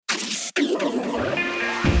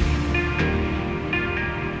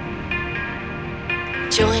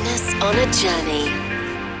Join us on a journey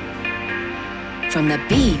from the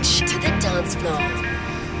beach to the dance floor.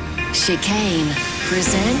 Chicane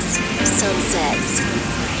presents Sunsets.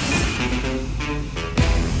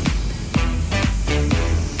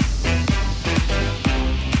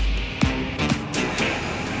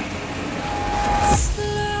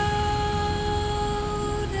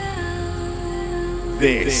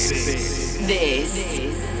 This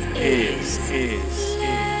is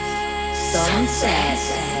Sunset.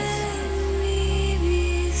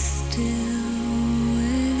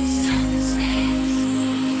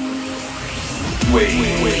 We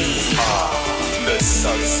are the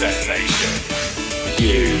Sunset Nation.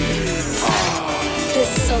 You are The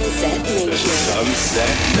Sunset the Nation.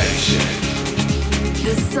 Sunset Nation.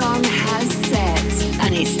 The sun has set,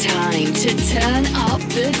 and it's time to turn up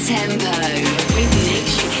the tempo with Nick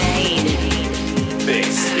Chicane.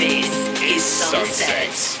 This is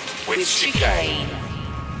Sunset with Chicane.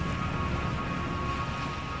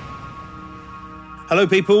 Hello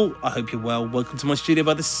people, I hope you're well. Welcome to my studio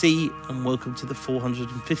by the sea and welcome to the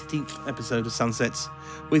 415th episode of Sunsets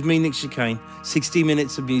with me, Nick Chicane. 60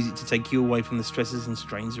 minutes of music to take you away from the stresses and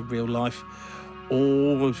strains of real life,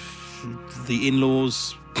 all of the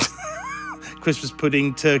in-laws, Christmas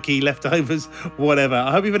pudding, turkey, leftovers, whatever.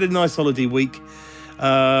 I hope you've had a nice holiday week.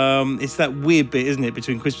 It's that weird bit, isn't it,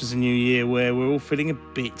 between Christmas and New Year where we're all feeling a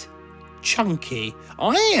bit chunky.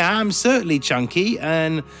 I am certainly chunky,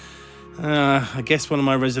 and I guess one of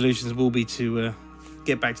my resolutions will be to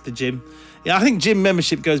get back to the gym. Yeah, I think gym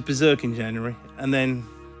membership goes berserk in January, and then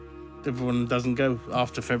everyone doesn't go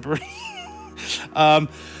after February.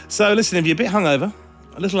 So listen, if you're a bit hungover,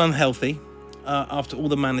 a little unhealthy, after all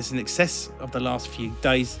the madness and excess of the last few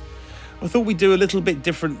days, I thought we'd do a little bit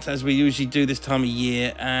different as we usually do this time of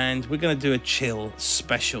year, and we're going to do a chill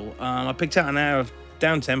special. I picked out an hour of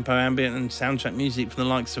down-tempo, ambient and soundtrack music from the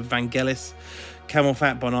likes of Vangelis, Camel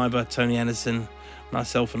Fat, Bon Iver, Tony Anderson,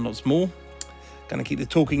 myself and lots more. Going to keep the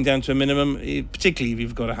talking down to a minimum, particularly if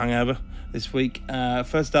you've got a hangover this week.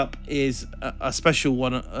 First up is a special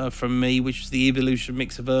one from me, which is the Evolution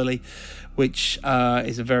mix of Early, which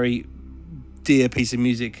is a very dear piece of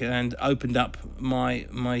music and opened up my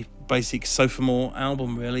basic Sophomore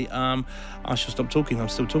album, really. I shall stop talking, I'm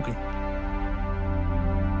still talking.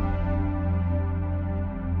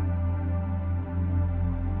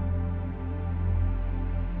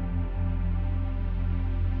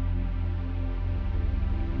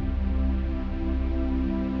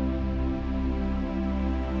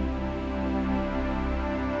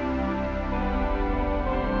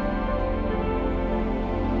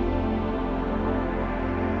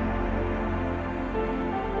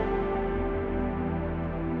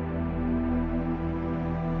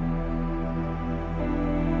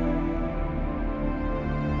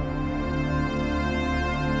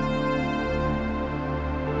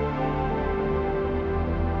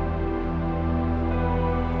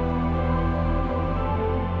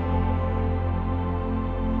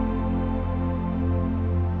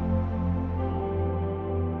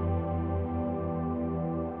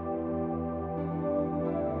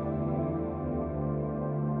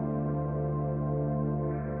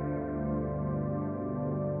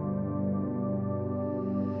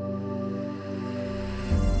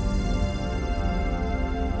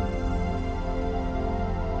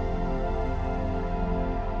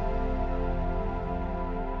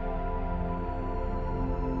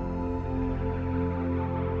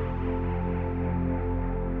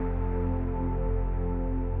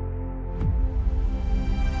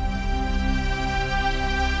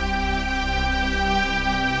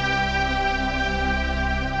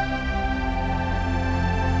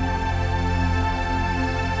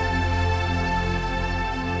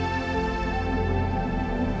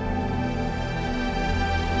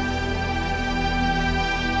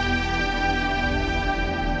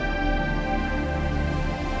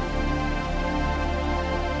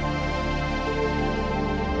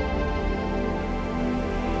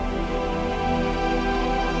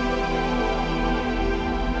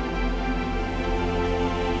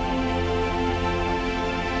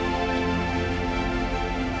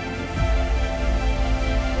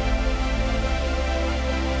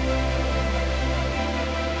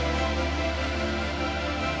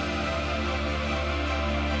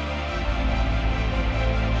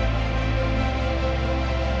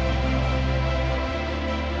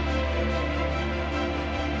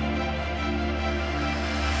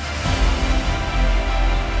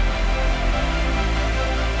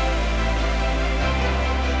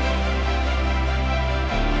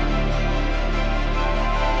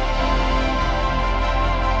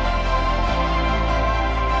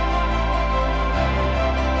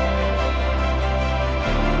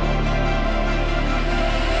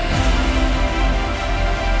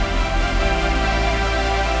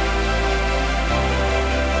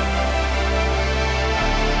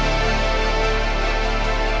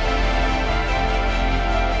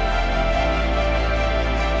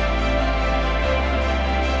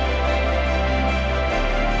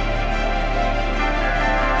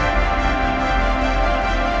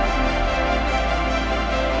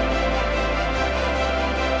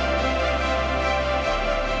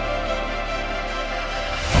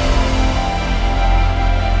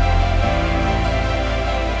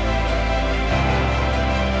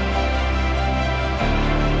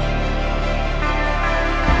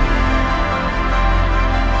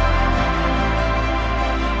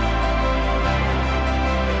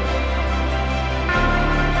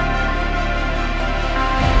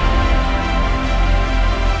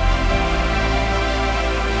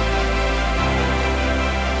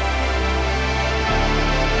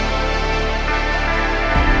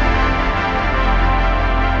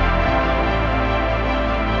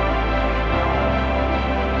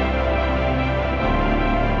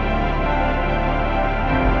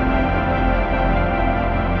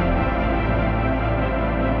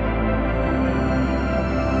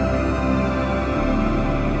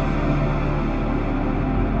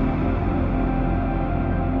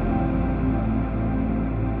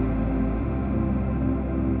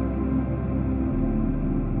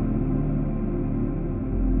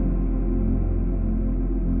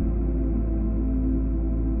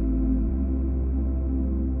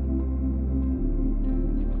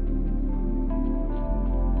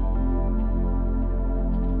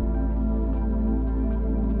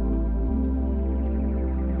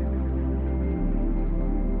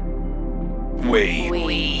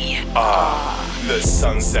 We are the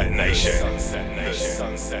Sunset Nation. The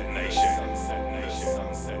Sunset Nation.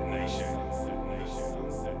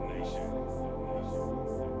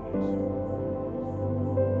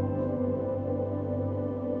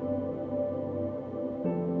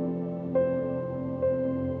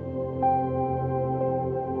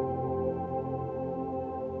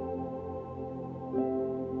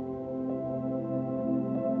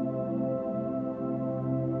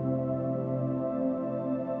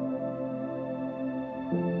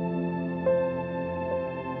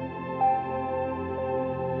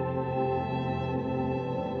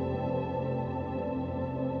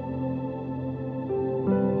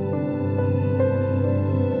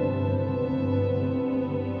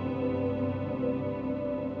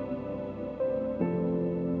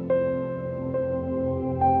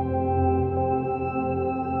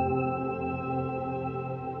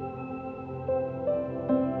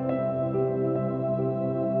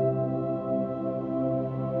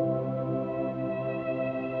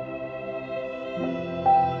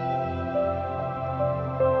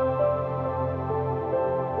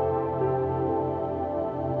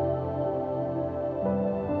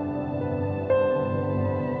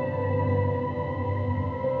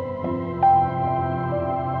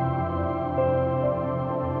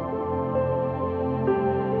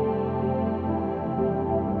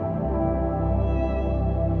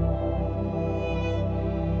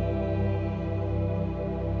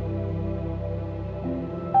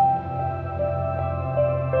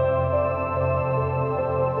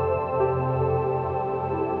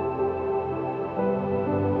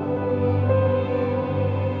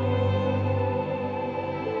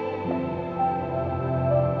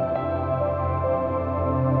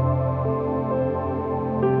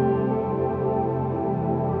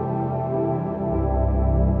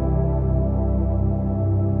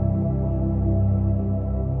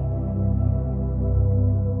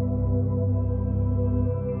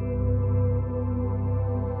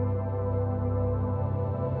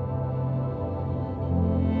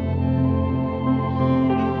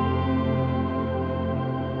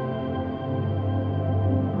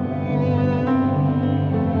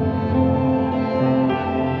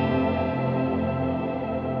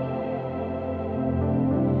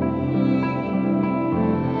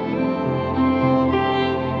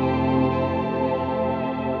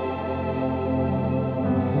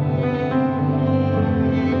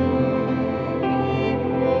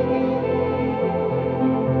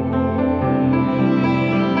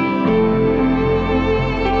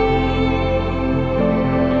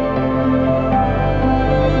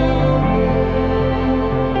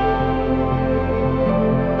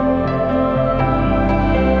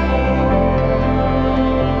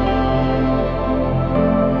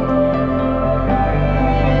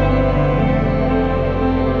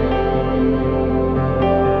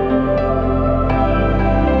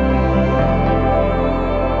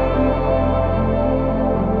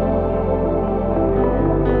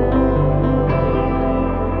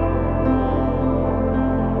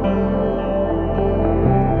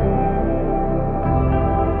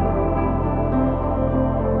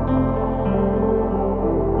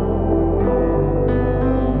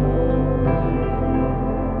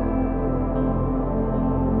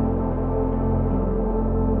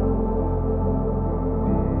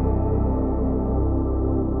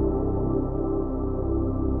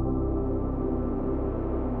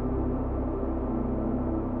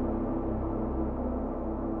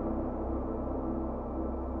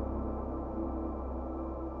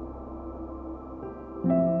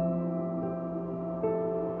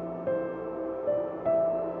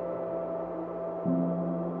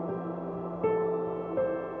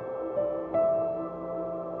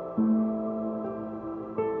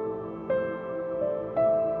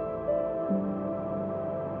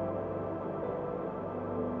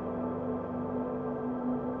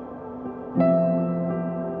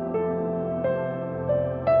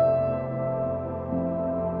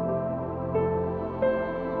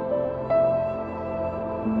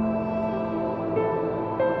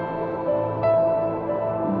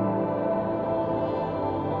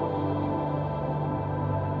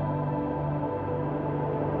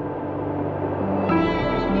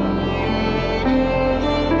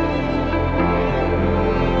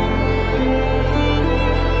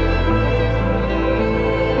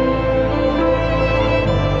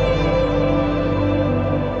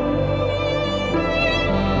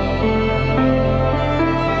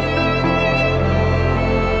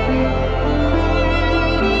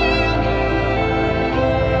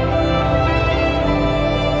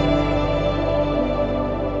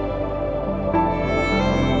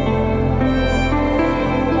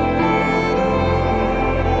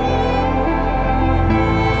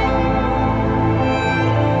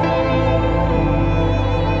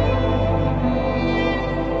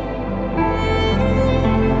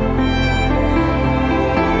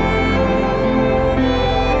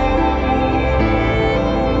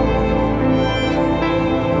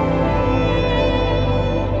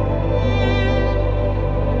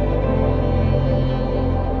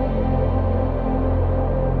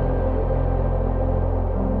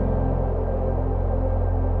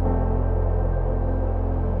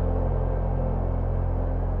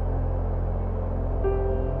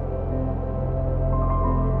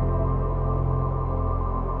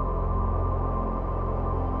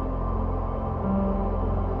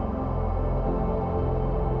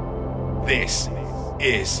 This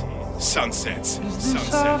is Sunset.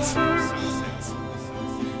 Sunset.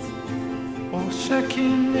 Or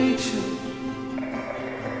second nature.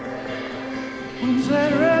 When's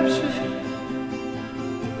that rapture?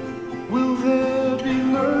 Will there be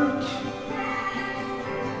merch?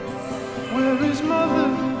 Where is mother?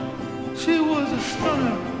 She was a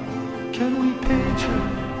stunner. Can we page her?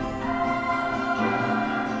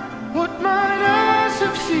 What might eyes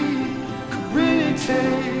have seen could really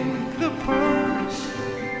take the purse?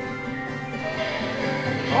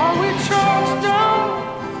 Are we charged down?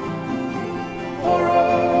 Or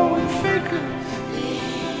are we fakers?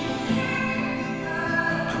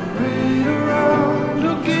 Parade around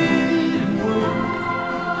or get in work?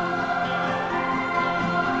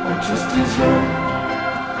 Or just desert?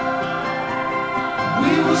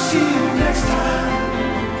 We will see you next time.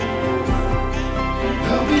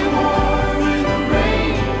 There'll be war in the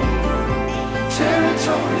rain.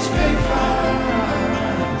 Territories pay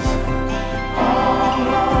fines all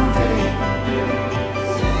long day.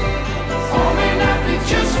 All may not be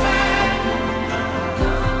just fine.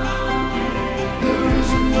 There is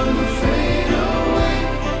another fade away.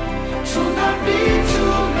 So not be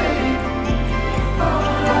too late.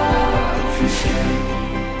 Our life escape.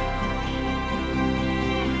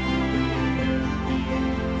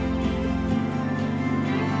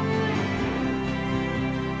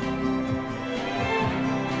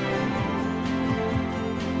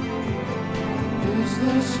 Is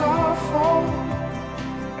this our fault?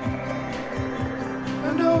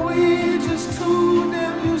 And are we just too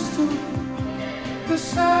damn used to the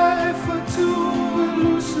cipher too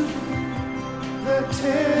elusive? That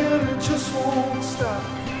tale it just won't stop.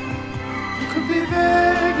 You could be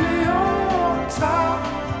vaguely on top.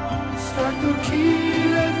 Strike the key,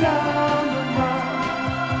 let down the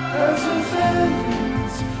mine. As if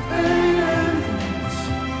endings ain't endings,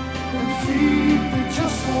 and feet that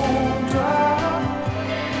just won't dry.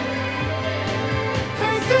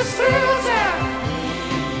 Ain't this real time?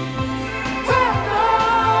 Where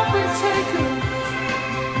are we taken?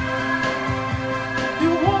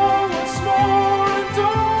 You want what's more and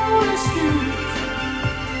don't excuse.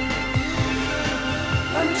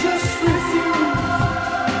 And just refuse.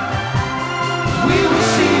 We will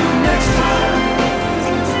see you next time.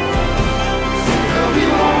 There'll be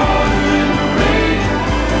water in the rain.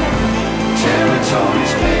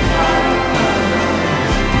 Territories pay fines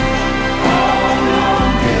all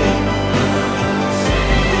long day.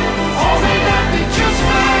 All may not be just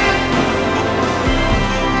fine.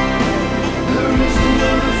 There is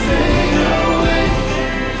another fade away.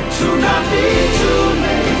 To not be too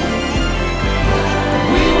late.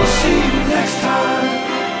 We will see you next time.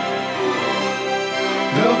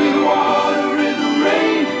 There'll be water in the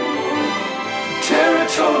rain.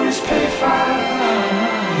 Territories pay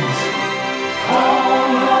fines all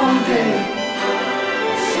long day.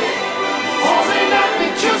 All may not be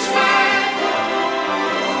just fine.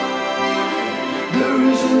 There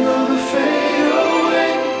is another fade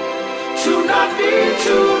away. To not be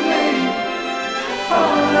too late.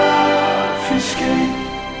 Our life escape.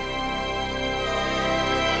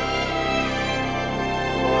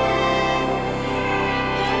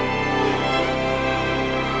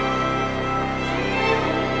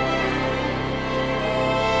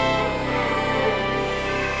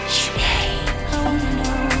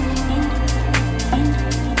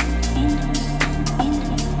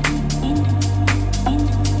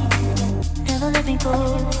 Never let me go.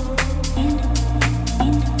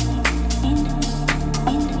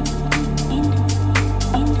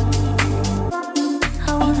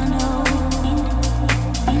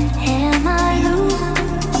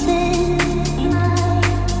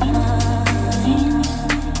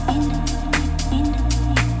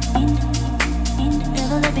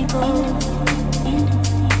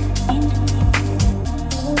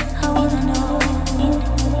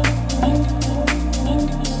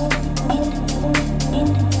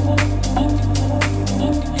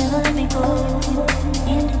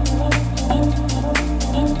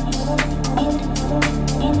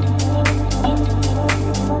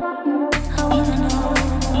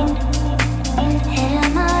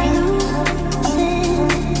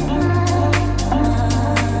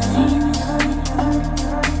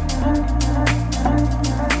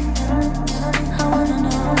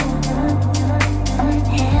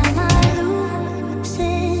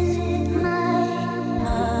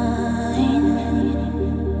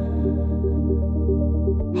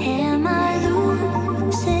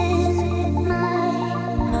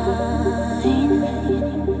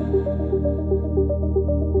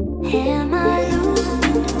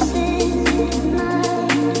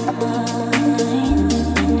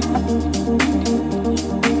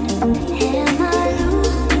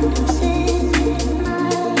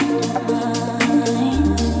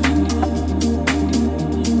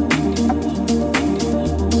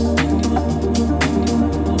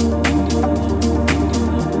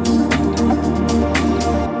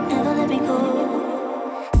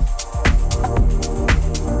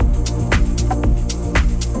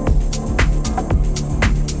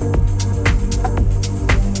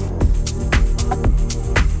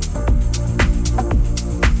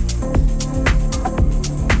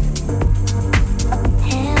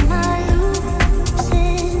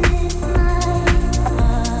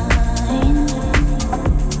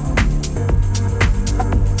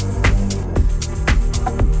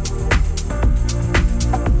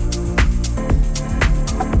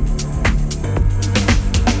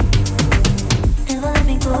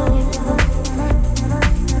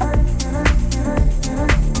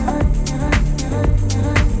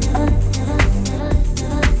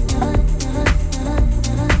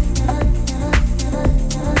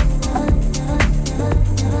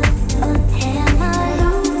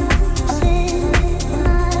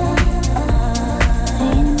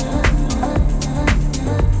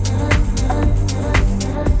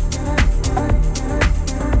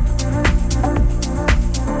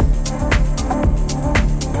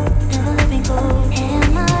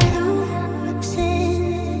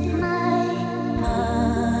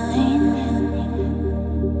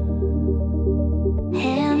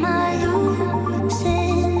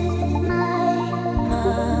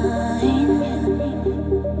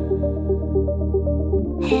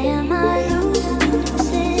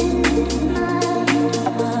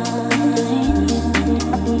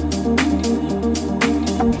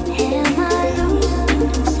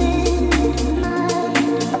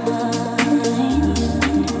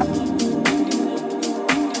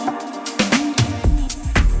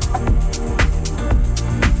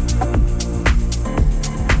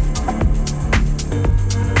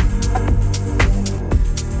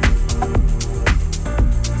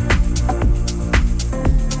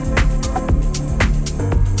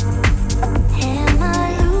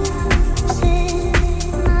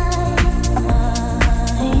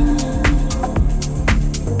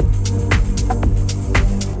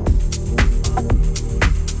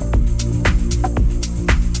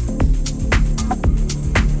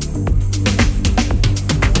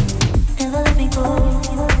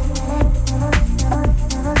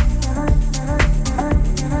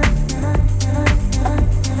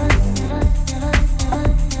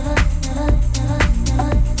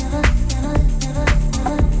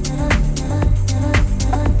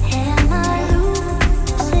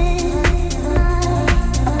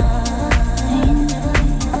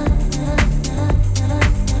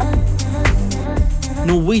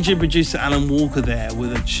 Norwegian producer Alan Walker there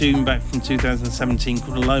with a tune back from 2017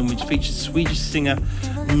 called Alone, which features Swedish singer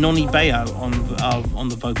Nonny Bayo on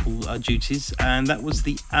the vocal duties, and that was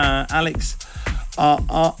the Alex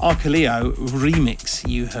Arcaleo remix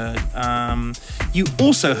you heard. You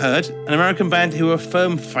also heard an American band who are a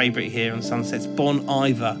firm favourite here on Sunsets, Bon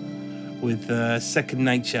Iver, with Second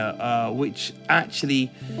Nature, which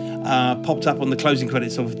actually popped up on the closing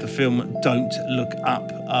credits of the film Don't Look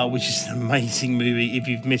Up, which is an amazing movie. If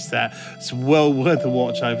you've missed that, it's well worth a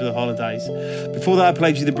watch over the holidays. Before that, I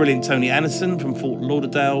played you the brilliant Tony Anderson from Fort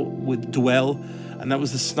Lauderdale with Dwell, and that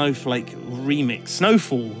was the Snowfall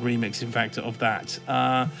remix, in fact, of that.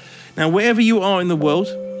 Now, wherever you are in the world,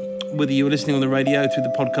 whether you're listening on the radio, through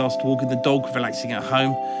the podcast, walking the dog, relaxing at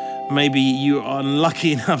home, maybe you are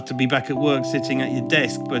unlucky enough to be back at work sitting at your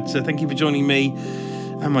desk, but thank you for joining me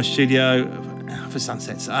at my studio for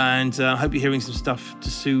Sunsets, and I hope you're hearing some stuff to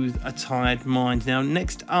soothe a tired mind. Now,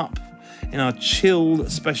 next up in our chilled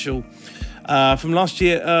special from last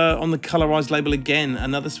year on the Colorized label again,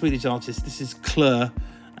 another Swedish artist. This is Klur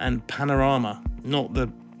and Panorama, not the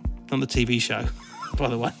TV show, by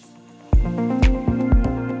the way.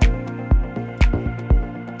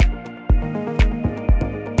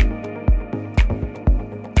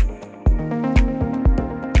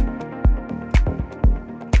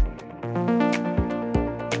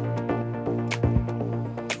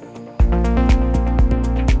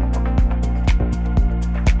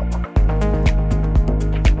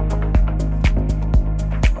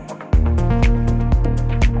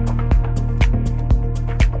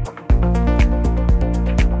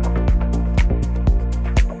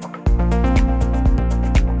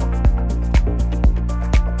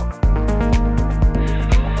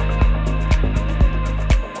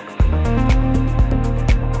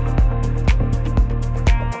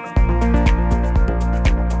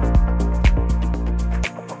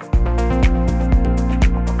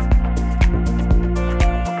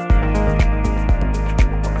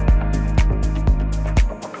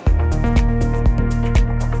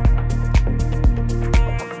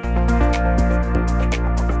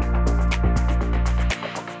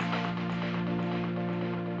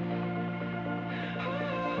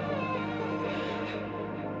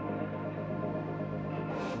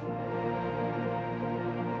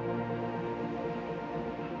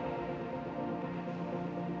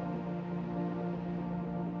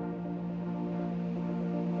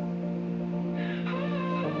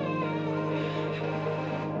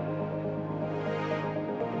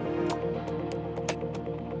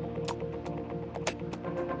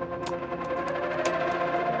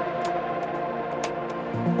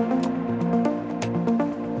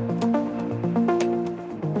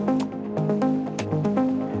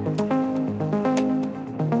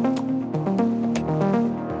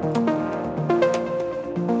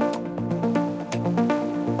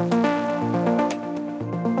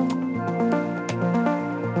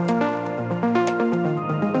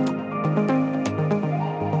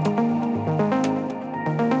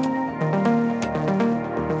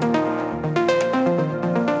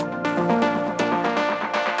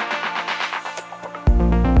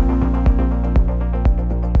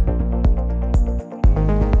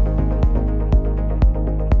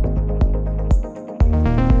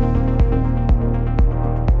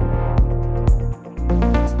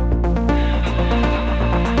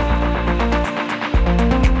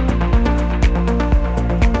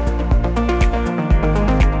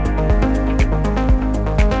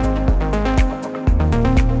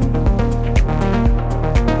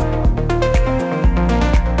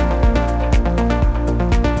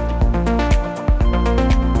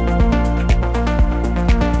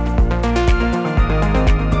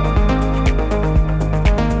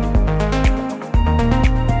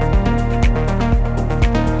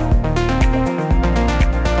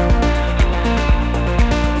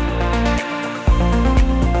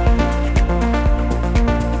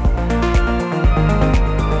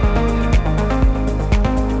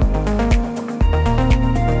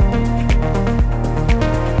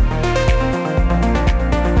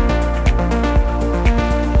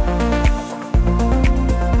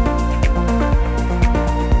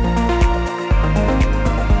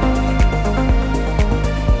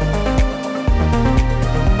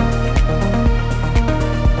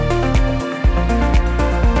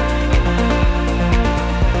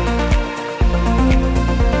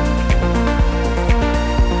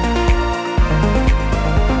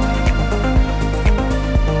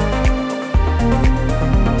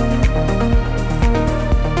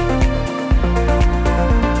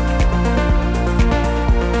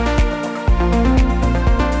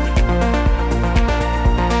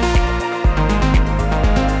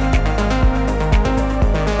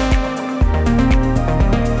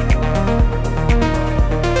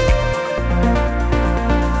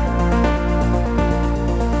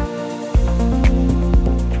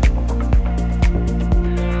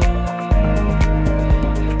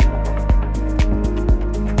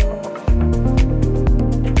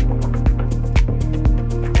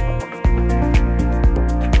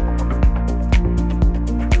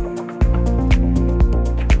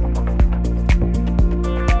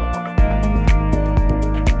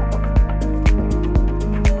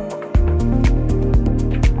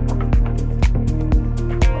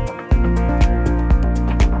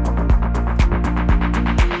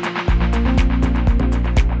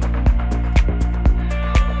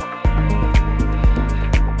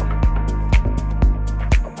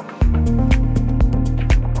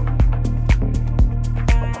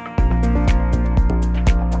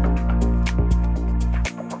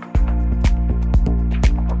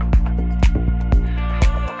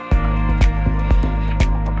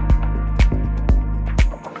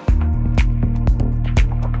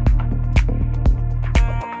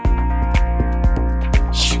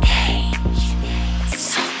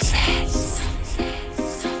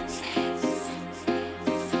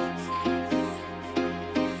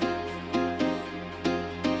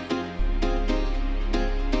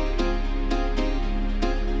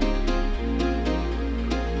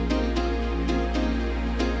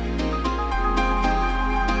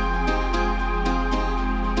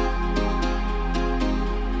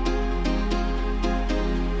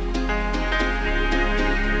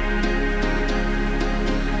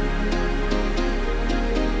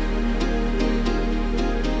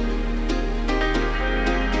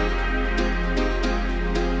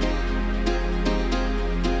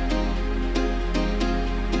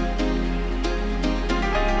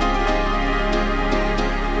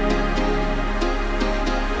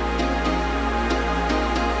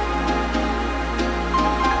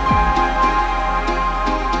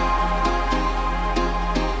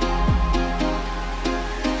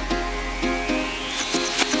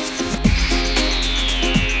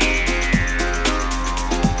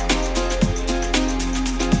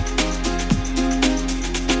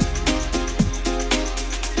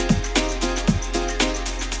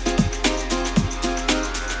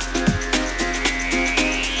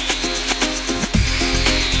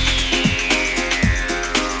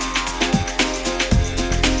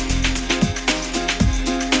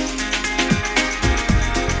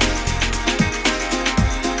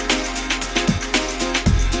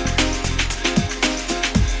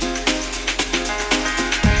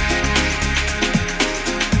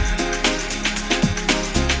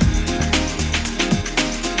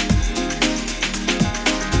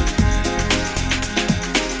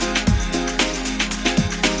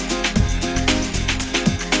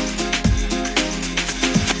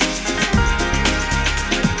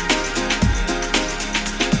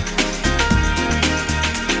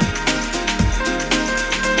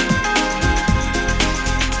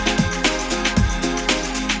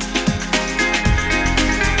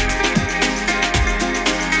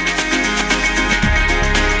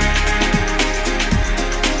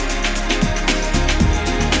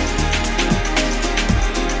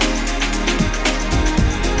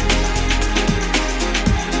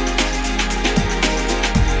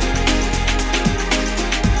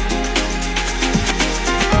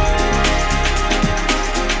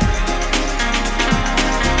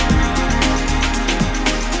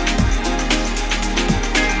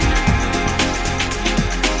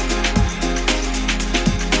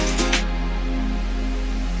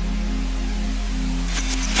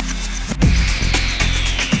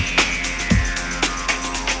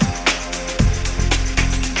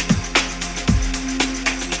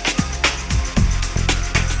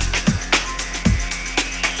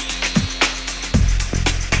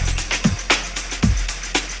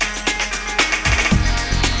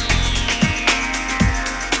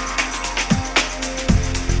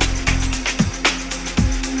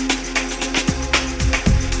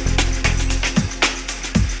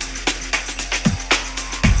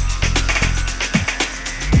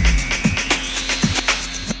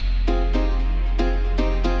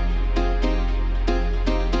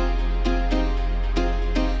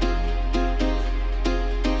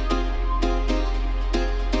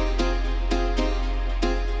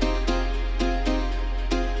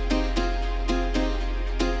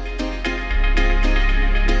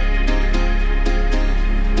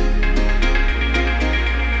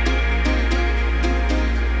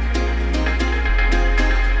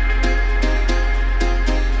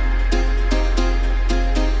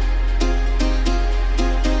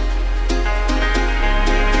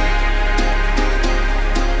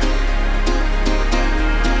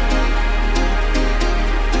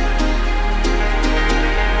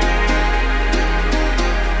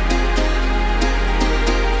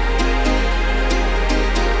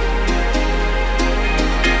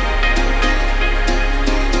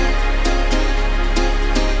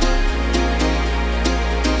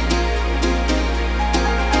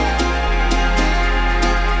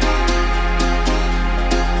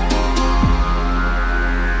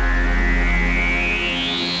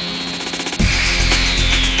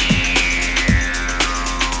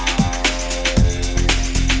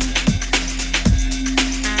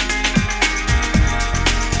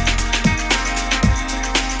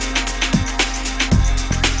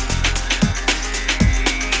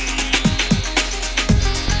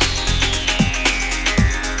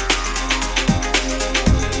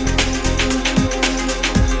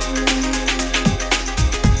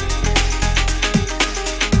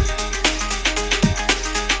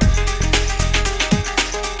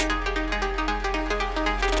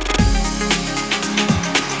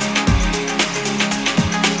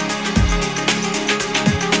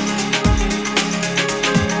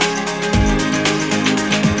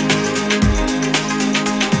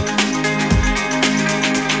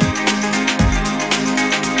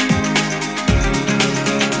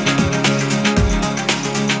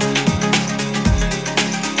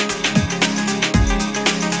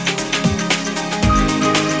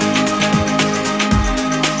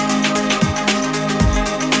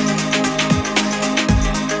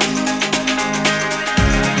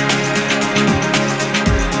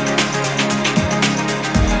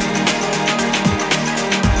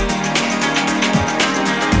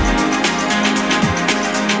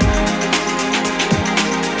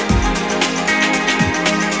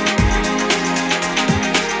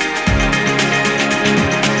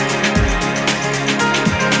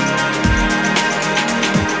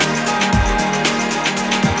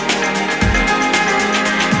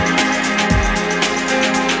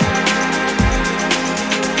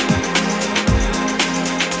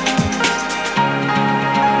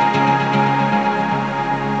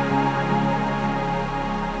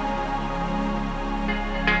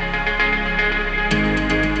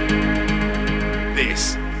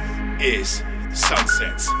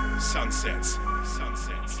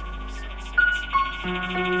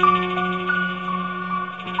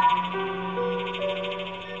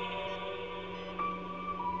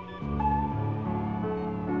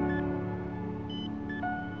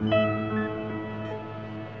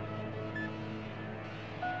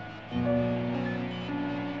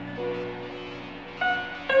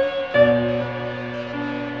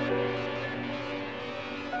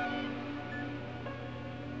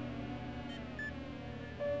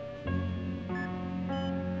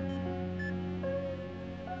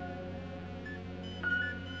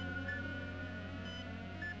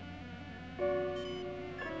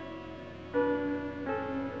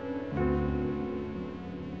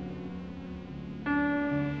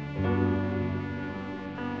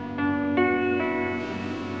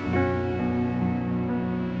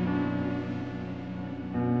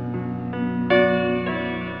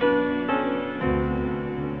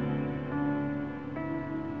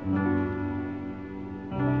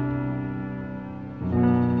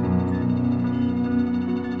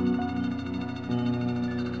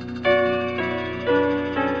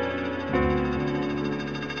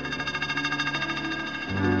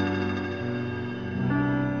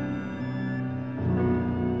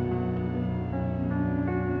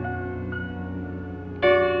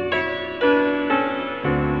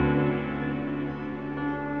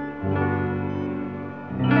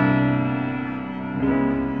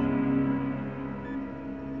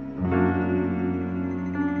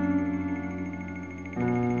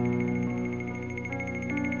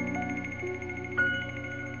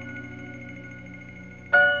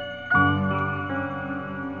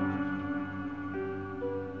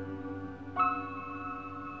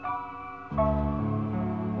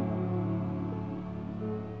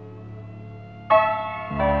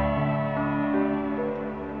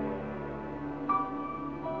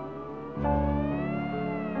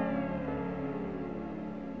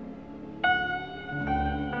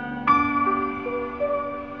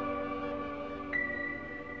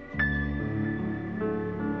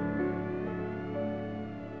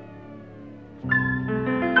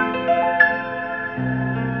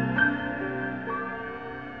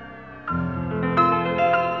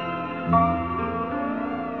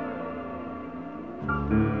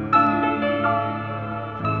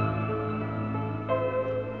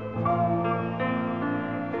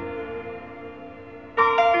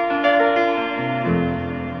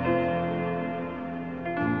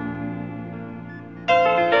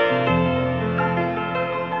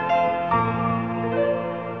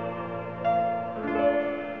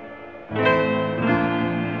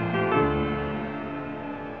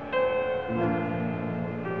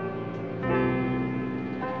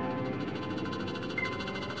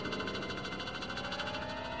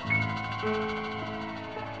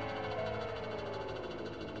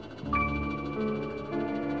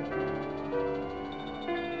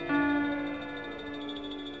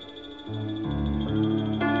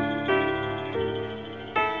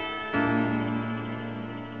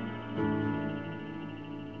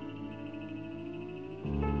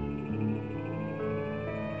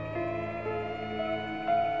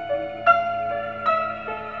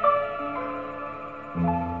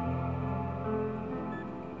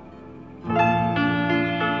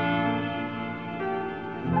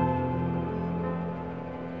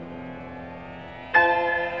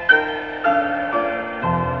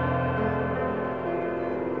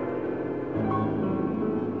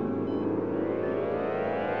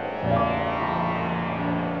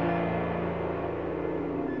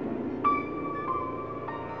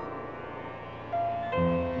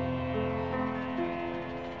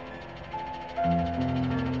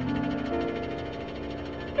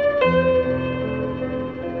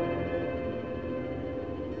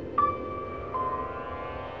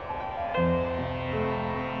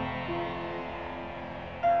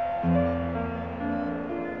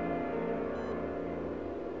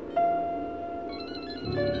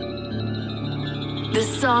 The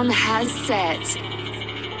sun has set,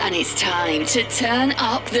 and it's time to turn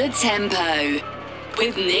up the tempo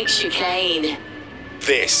with Nick Chicane.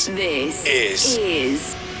 This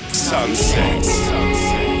is Sunset. It's on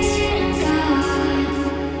fire.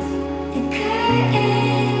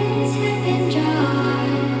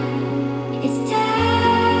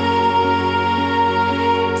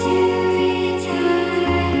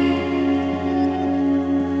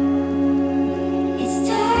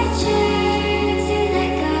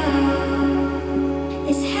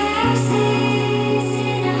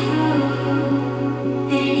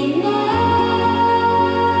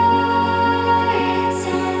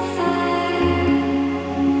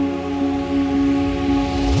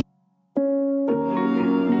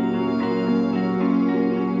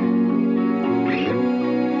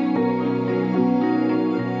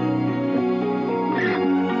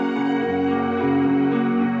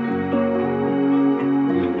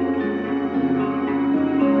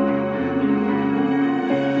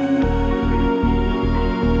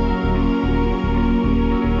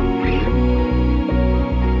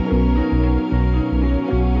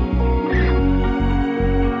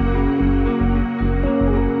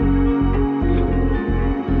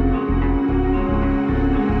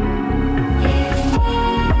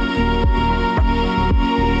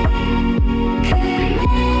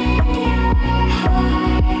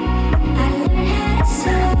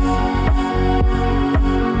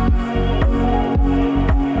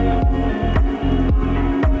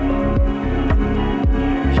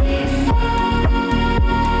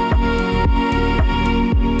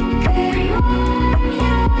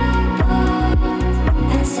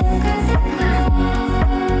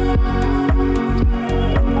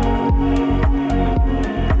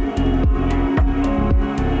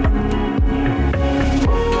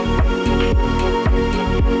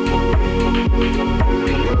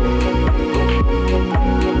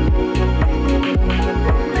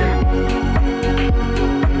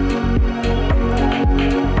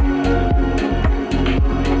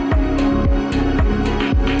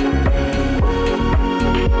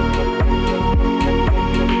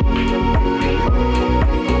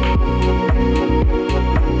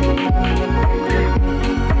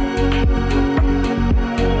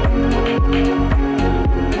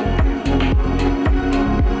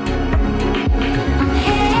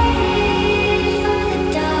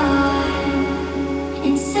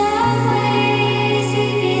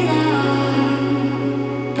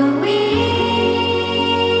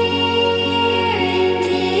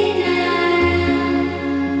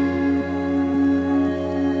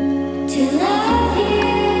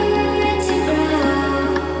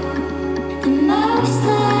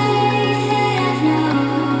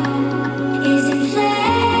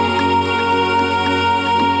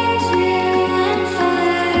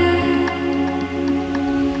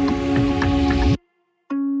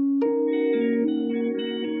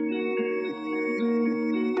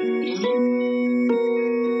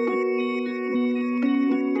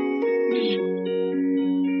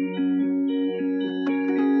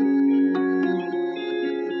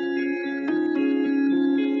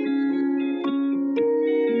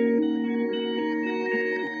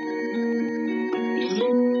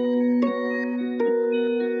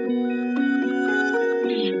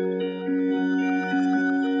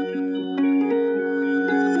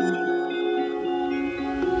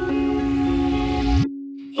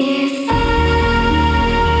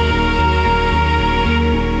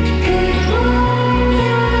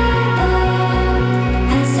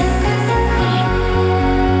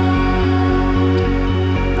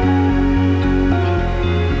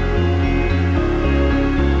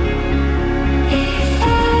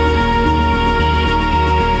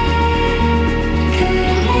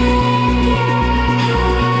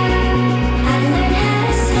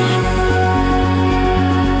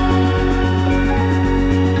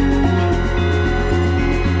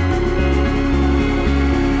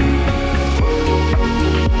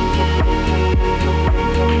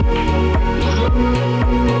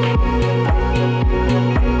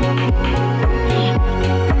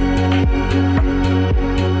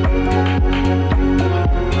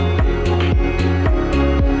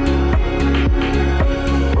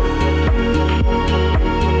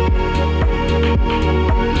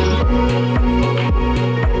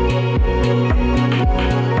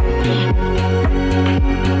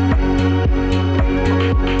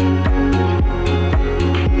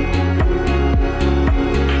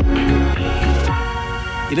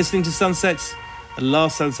 listening to Sunsets, the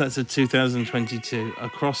last sunsets of 2022,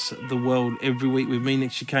 across the world every week with me, Nick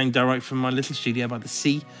Chicane, direct from my little studio by the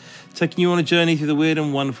sea, taking you on a journey through the weird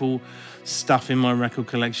and wonderful stuff in my record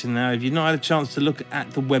collection. Now, if you've not had a chance to look at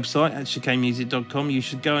the website at chicanemusic.com, you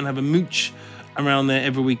should go and have a mooch around there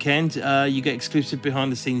every weekend. You get exclusive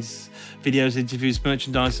behind the scenes videos, interviews,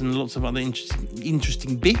 merchandise, and lots of other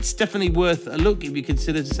interesting bits. Definitely worth a look if you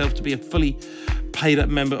consider yourself to be a fully paid up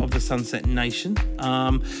member of the Sunset Nation.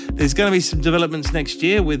 There's going to be some developments next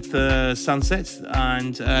year with Sunsets,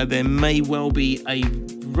 and there may well be a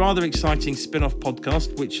rather exciting spin-off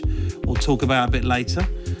podcast, which we'll talk about a bit later.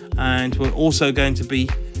 And we're also going to be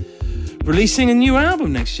releasing a new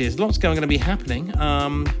album next year. There's lots going to be happening.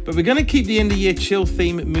 But we're going to keep the end of year chill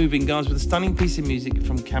theme moving, guys, with a stunning piece of music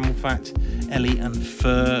from Camel Fat, Ellie and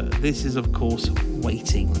Fur. This is, of course,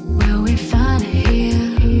 Waiting. Will we find it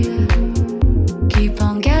here? Keep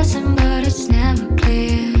on guessing, but it's never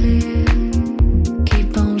clear.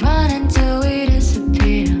 Keep on running till we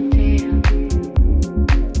disappear.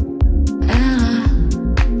 And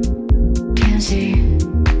I can't see,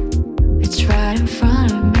 it's right in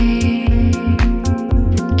front of me.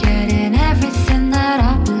 Getting everything that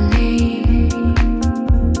I believe,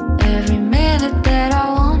 every minute that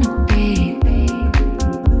I wanna be.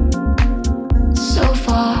 So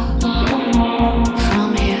far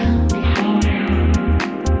from here.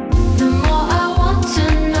 The more I want to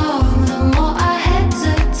know, the more I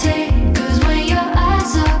hesitate. 'Cause when your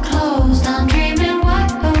eyes are closed, I'm dreaming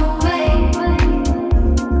wide awake.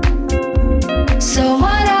 So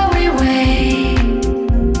what are we waiting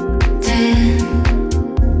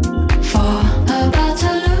for? About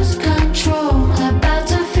to lose control, about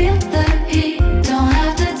to feel the heat. Don't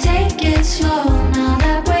have to take it slow now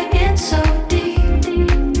that we're in so deep.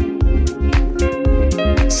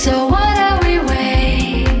 So what are we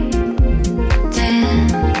waiting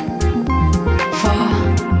for?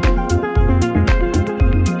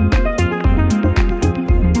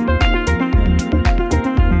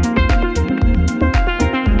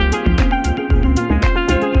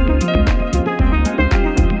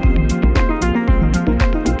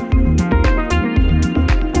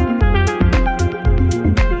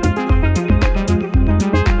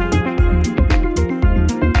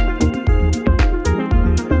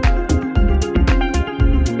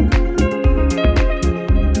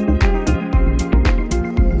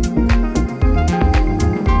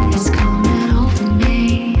 It's coming over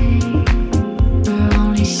me. We're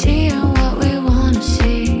only seeing what we wanna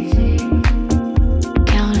see.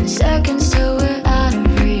 Counting seconds till we're out of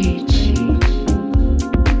reach.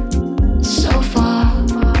 So far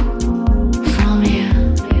from here.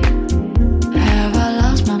 Have I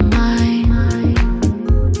lost my mind?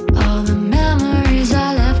 All the memories I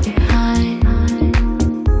left behind.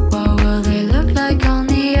 What will they look like on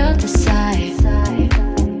the other side?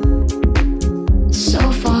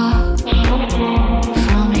 So far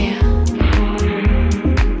from here.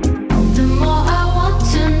 The more I want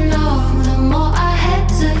to know, the more I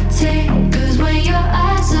hesitate. 'Cause when your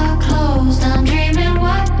eyes are closed, I'm dreaming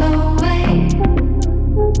wide awake.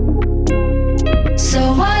 So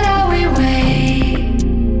what are we waiting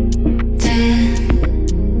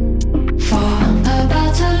for?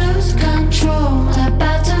 About to lose control,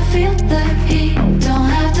 about to feel the heat. Don't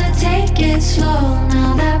have to take it slow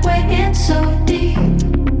now that we're in so deep.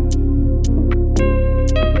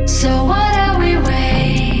 So what are we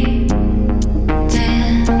waiting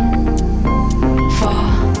for?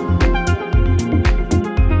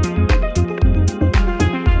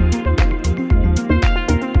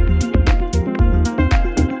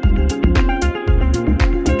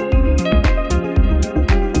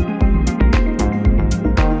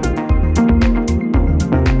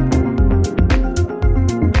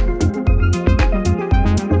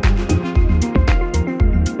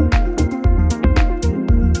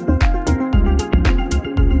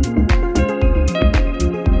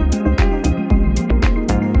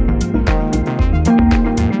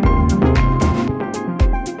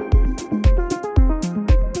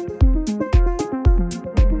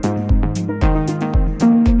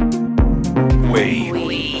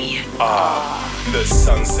 We are the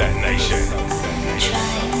Sunset Nation.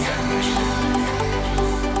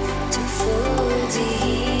 To fool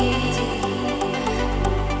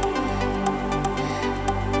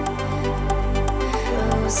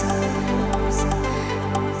Rosa, Rosa,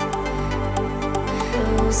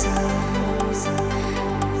 Rosa,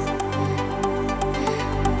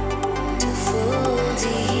 to fool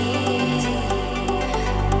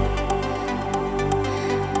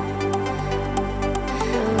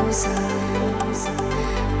Rosa, Rosa.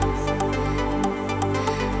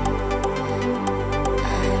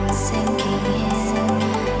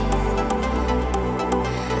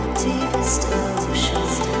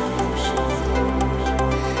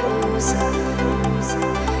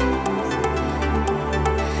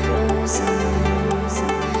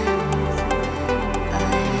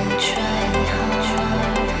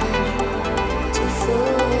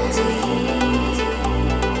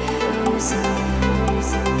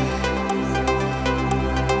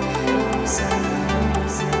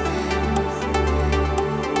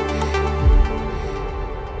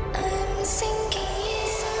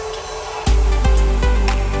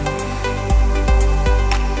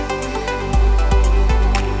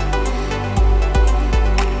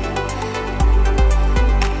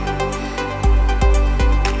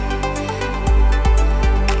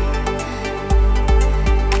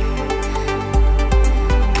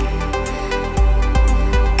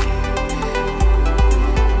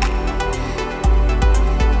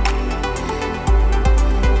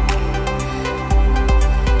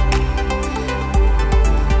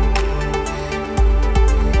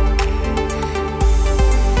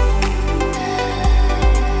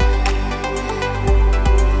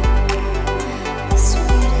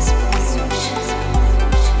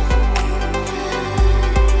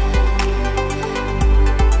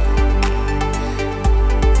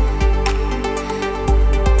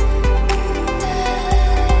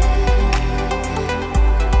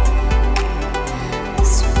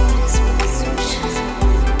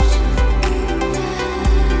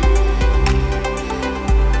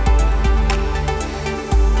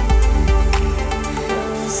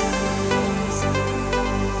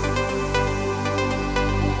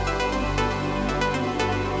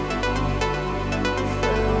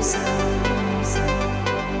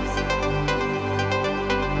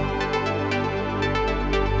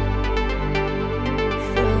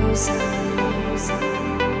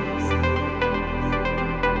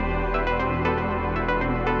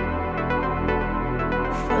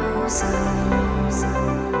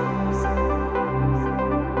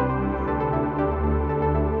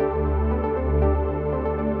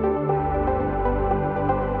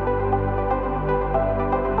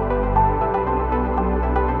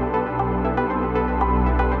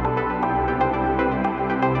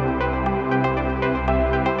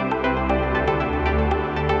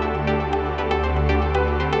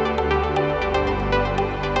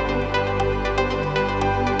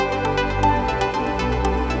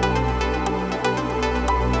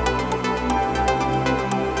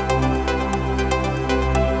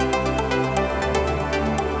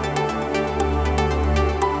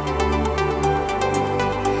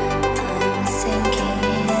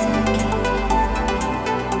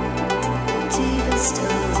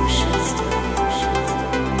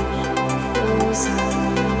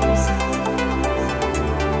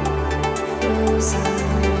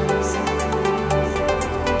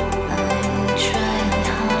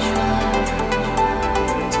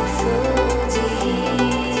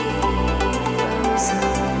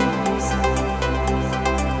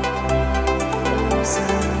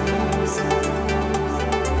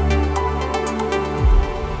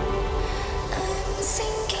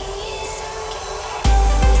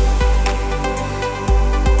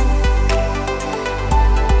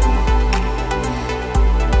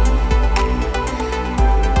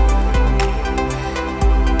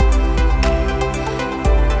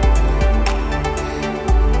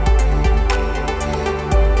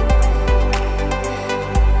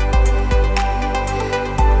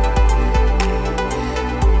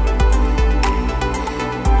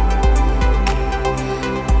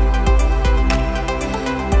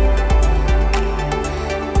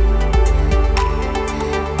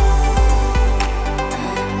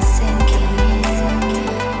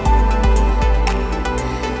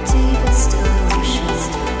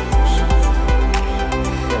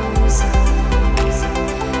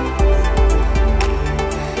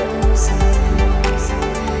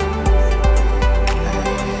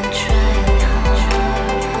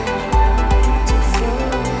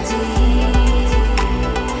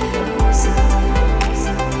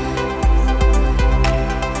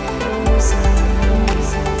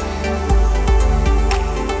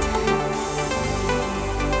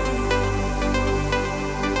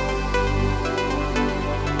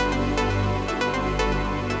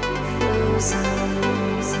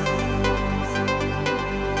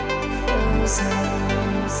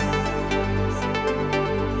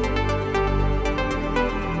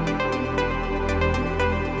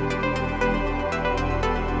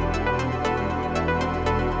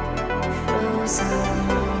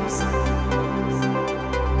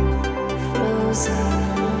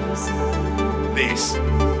 This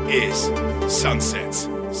is Sunsets.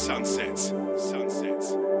 Sunsets. Sunsets.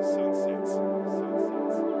 Sunsets.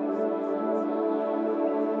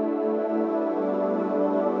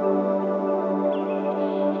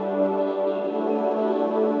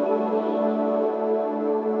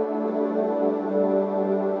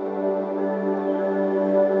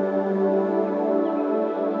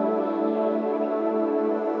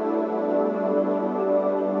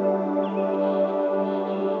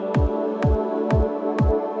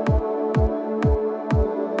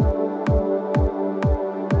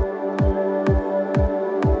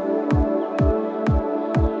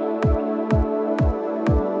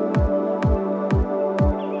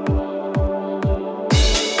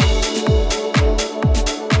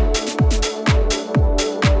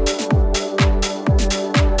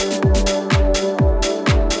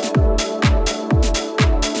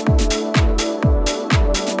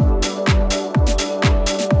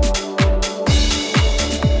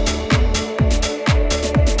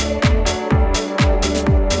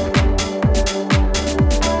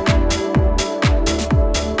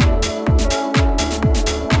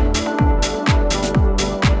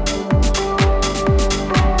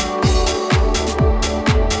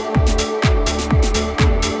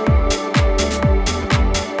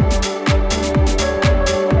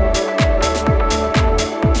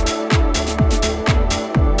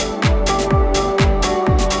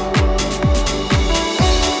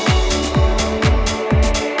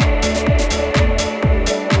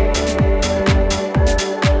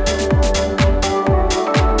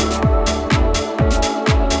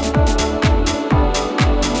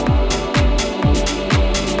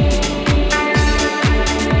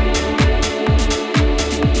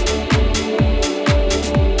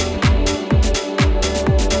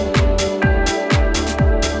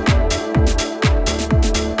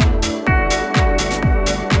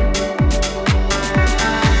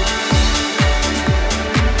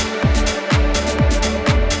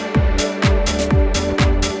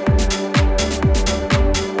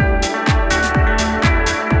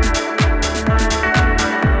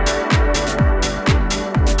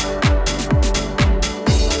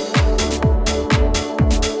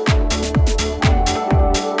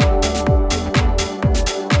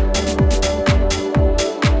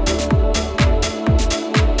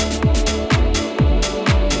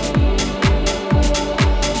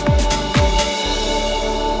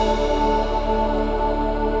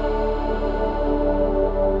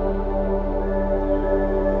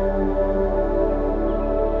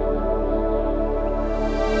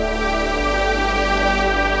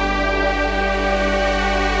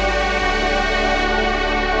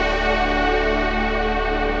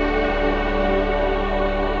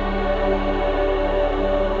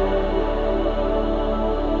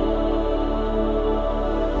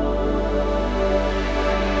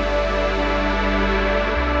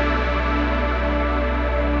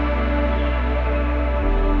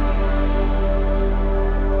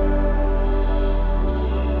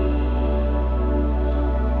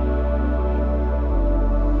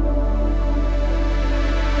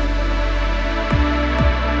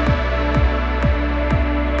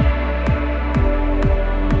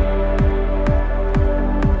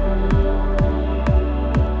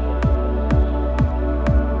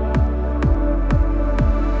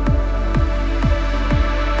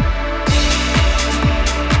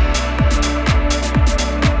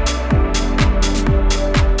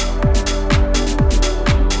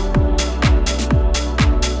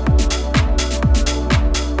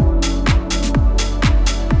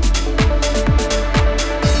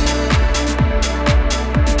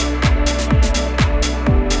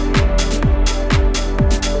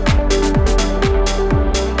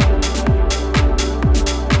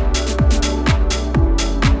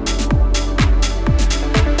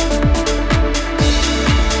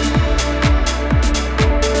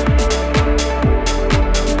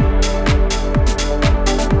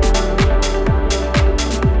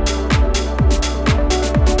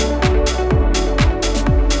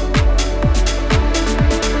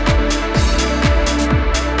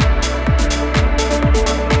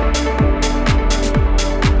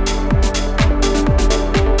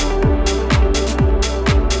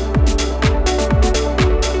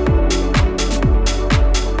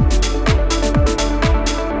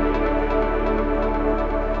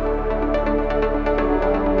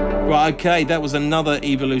 Right, okay, that was another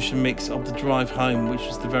Evolution mix of The Drive Home, which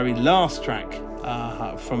was the very last track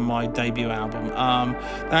from my debut album.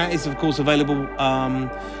 That is, of course, available from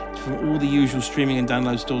all the usual streaming and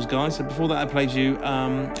download stores, guys. So before that, I played you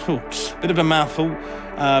bit of a mouthful,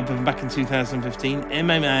 but back in 2015,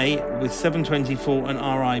 MMA with 724 and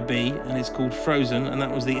RIB, and it's called Frozen, and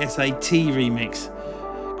that was the SAT remix.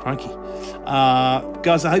 Crikey.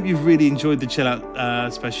 Guys, I hope you've really enjoyed the Chill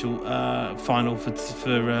Out special final for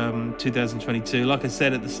 2022. Like I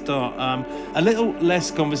said at the start, a little less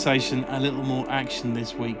conversation, a little more action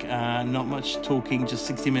this week. Not much talking, just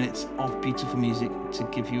 60 minutes of beautiful music to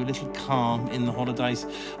give you a little calm in the holidays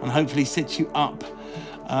and hopefully set you up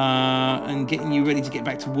and getting you ready to get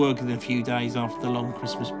back to work in a few days after the long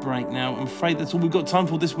Christmas break. Now, I'm afraid that's all we've got time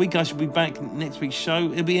for this week. I should be back next week's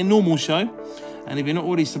show. It'll be a normal show. And if you're not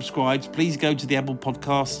already subscribed, please go to the Apple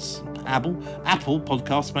Podcasts,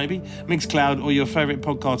 maybe, Mixcloud, or your favourite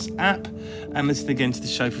podcast app, and listen again to the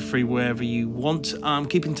show for free wherever you want.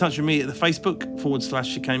 Keep in touch with me at the Facebook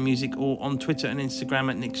 /Chicane Music, or on Twitter and Instagram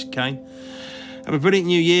at Nick Chicane. Have a brilliant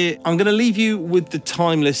new year. I'm going to leave you with the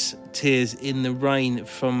timeless Tears in the Rain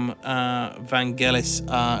from Vangelis,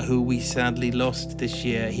 who we sadly lost this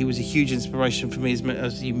year. He was a huge inspiration for me,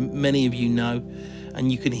 as many of you know, and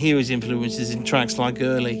you can hear his influences in tracks like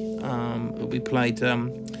Early that we played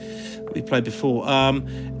before.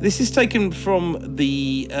 This is taken from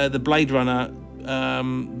the Blade Runner,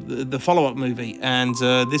 the follow-up movie, and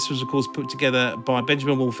this was of course put together by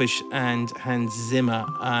Benjamin Wallfish and Hans Zimmer,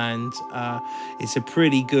 and it's a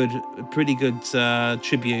pretty good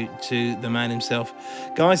tribute to the man himself.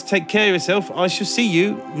 Guys, take care of yourself. I shall see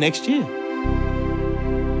you next year.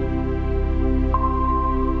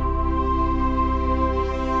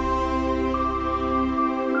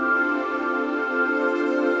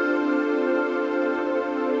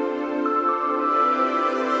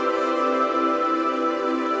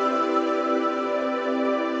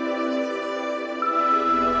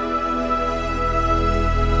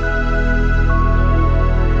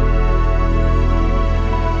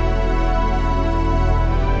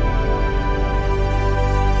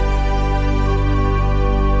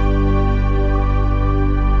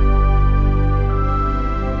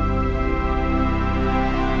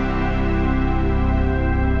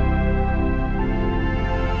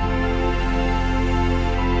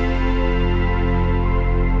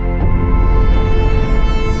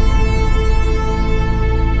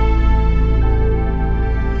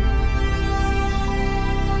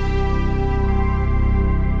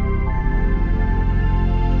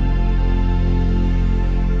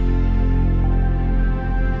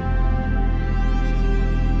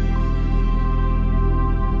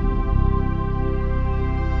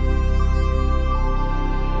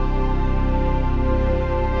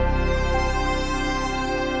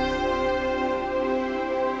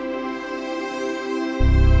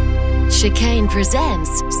 Chicane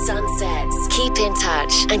presents Sunsets. Keep in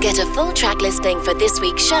touch and get a full track listing for this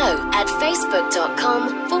week's show at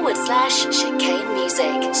facebook.com/Chicane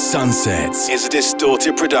Music. Sunsets is a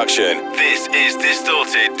Distorted production. This is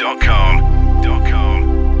distorted.com.